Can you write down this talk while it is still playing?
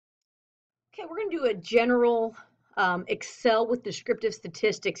Okay, we're going to do a general Excel with descriptive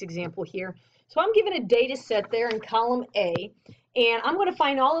statistics example here. So I'm given a data set there in column A, and I'm going to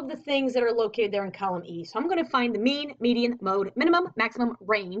find all of the things that are located there in column E. So I'm going to find the mean, median, mode, minimum, maximum,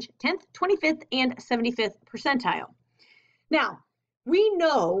 range, 10th, 25th, and 75th percentile. Now, we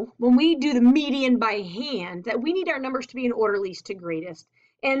know when we do the median by hand that we need our numbers to be in order least to greatest.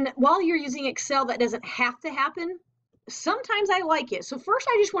 And while you're using Excel, that doesn't have to happen. Sometimes I like it. So first,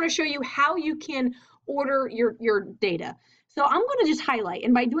 I just want to show you how you can order your data. So I'm going to just highlight.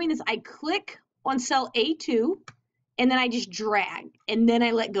 And by doing this, I click on cell A2, and then I just drag, and then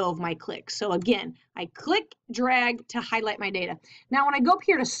I let go of my click. So again, I click, drag to highlight my data. Now, when I go up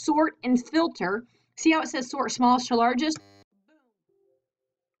here to sort and filter, see how it says sort smallest to largest?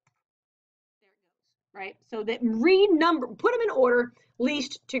 Right? So that put them in order,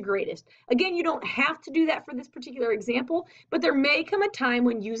 least to greatest. Again, you don't have to do that for this particular example, but there may come a time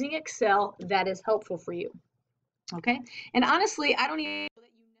when using Excel that is helpful for you. Okay? And honestly, I don't even know that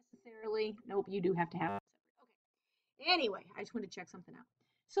you necessarily, nope, you do have to have it. Okay. Anyway, I just want to check something out.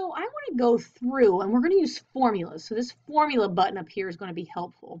 So I want to go through, and we're going to use formulas. So this formula button up here is going to be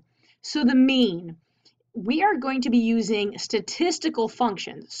helpful. So the mean. We are going to be using statistical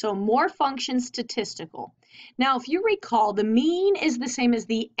functions. So more functions, statistical. Now, if you recall, the mean is the same as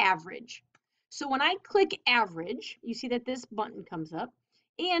the average. So when I click average, you see that this button comes up,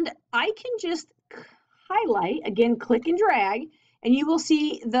 and I can just highlight, again, click and drag, and you will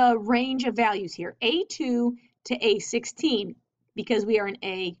see the range of values here, A2 to A16, because we are in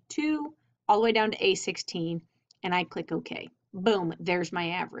A2 all the way down to A16, and I click OK. Boom, there's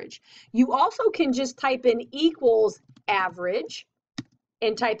my average. You also can just type in equals average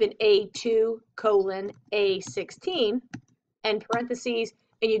and type in A2 colon A16 and parentheses,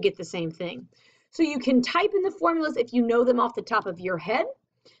 and you get the same thing. So you can type in the formulas if you know them off the top of your head,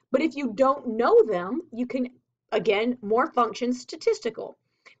 but if you don't know them, you can, again, more functions, statistical.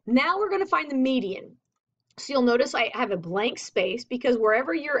 Now we're going to find the median. So you'll notice I have a blank space because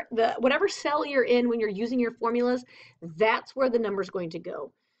wherever whatever cell you're in when you're using your formulas, that's where the number is going to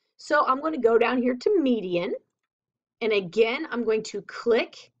go. So I'm going to go down here to median. And again, I'm going to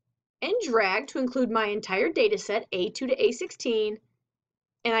click and drag to include my entire data set, A2 to A16,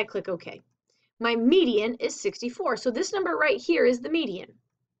 and I click OK. My median is 64. So this number right here is the median.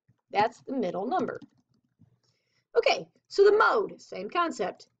 That's the middle number. Okay, so the mode, same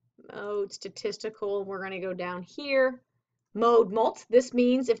concept. Mode, statistical, we're going to go down here. Mode mult, this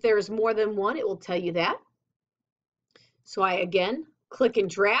means if there is more than one, it will tell you that. So I, again, click and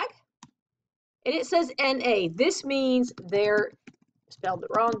drag, and it says NA. This means there, spelled it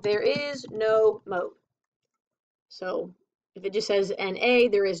wrong, there is no mode. So if it just says NA,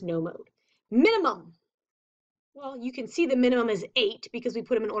 there is no mode. Minimum. Well, you can see the minimum is 8 because we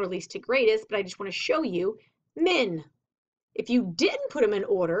put them in order least to greatest, but I just want to show you min. If you didn't put them in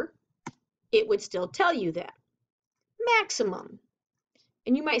order, it would still tell you that. Maximum.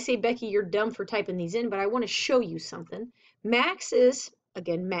 And you might say, Becky, you're dumb for typing these in, but I want to show you something. Max is,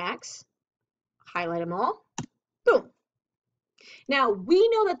 again, max. Highlight them all. Boom. Now, we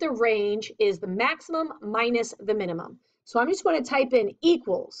know that the range is the maximum minus the minimum. So I'm just going to type in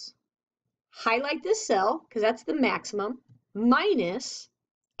equals. Highlight this cell, because that's the maximum, minus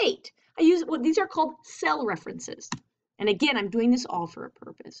 8. These are called cell references. And again, I'm doing this all for a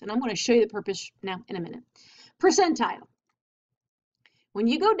purpose. And I'm going to show you the purpose now in a minute. Percentile. When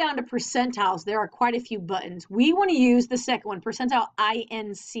you go down to percentiles, there are quite a few buttons. We want to use the second one, percentile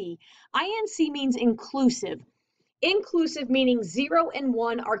INC. INC means inclusive. Inclusive meaning 0 and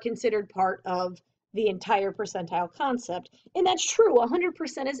 1 are considered part of the entire percentile concept. And that's true,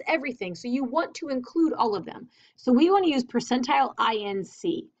 100% is everything. So you want to include all of them. So we want to use percentile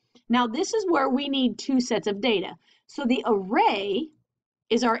INC. Now this is where we need two sets of data. So the array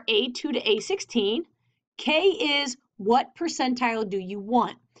is our A2 to A16. K is what percentile do you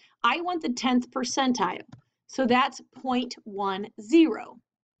want? I want the 10th percentile. So that's 0.10.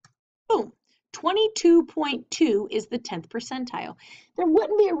 Boom. 22.2 is the 10th percentile. There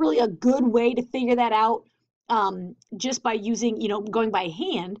wouldn't be really a good way to figure that out just by using, going by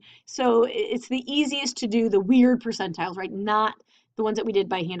hand. So it's the easiest to do the weird percentiles, right? Not the ones that we did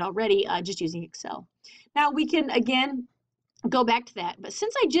by hand already, just using Excel. Now we can, again, go back to that. But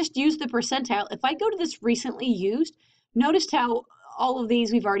since I just used the percentile, if I go to this recently used, notice how all of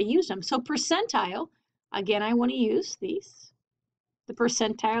these, we've already used them. So percentile, again, I want to use these. The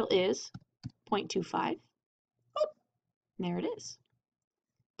percentile is 0.25. Oh, there it is.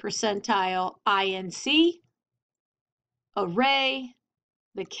 Percentile INC, array,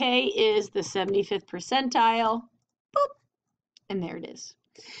 the K is the 75th percentile, boop, and there it is.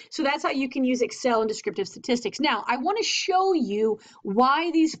 So that's how you can use Excel and descriptive statistics. Now, I want to show you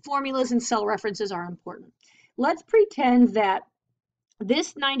why these formulas and cell references are important. Let's pretend that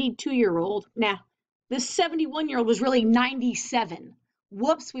this 92-year-old, this 71-year-old was really 97.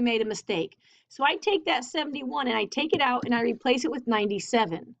 Whoops, we made a mistake. So I take that 71 and I take it out and I replace it with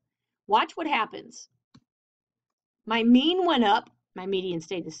 97. Watch what happens. My mean went up, my median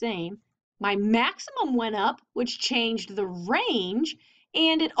stayed the same. My maximum went up, which changed the range,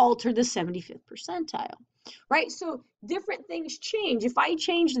 and it altered the 75th percentile, right? So different things change. If I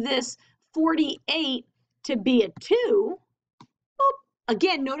change this 48 to be a 2,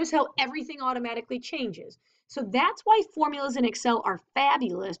 again, notice how everything automatically changes. So that's why formulas in Excel are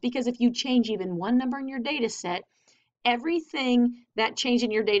fabulous, because if you change even one number in your data set, everything that changed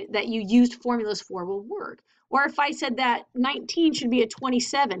in your data that you used formulas for will work. Or if I said that 19 should be a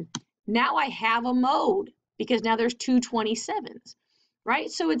 27, now I have a mode because now there's two 27s, right?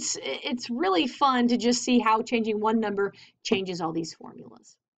 So it's really fun to just see how changing one number changes all these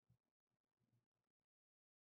formulas.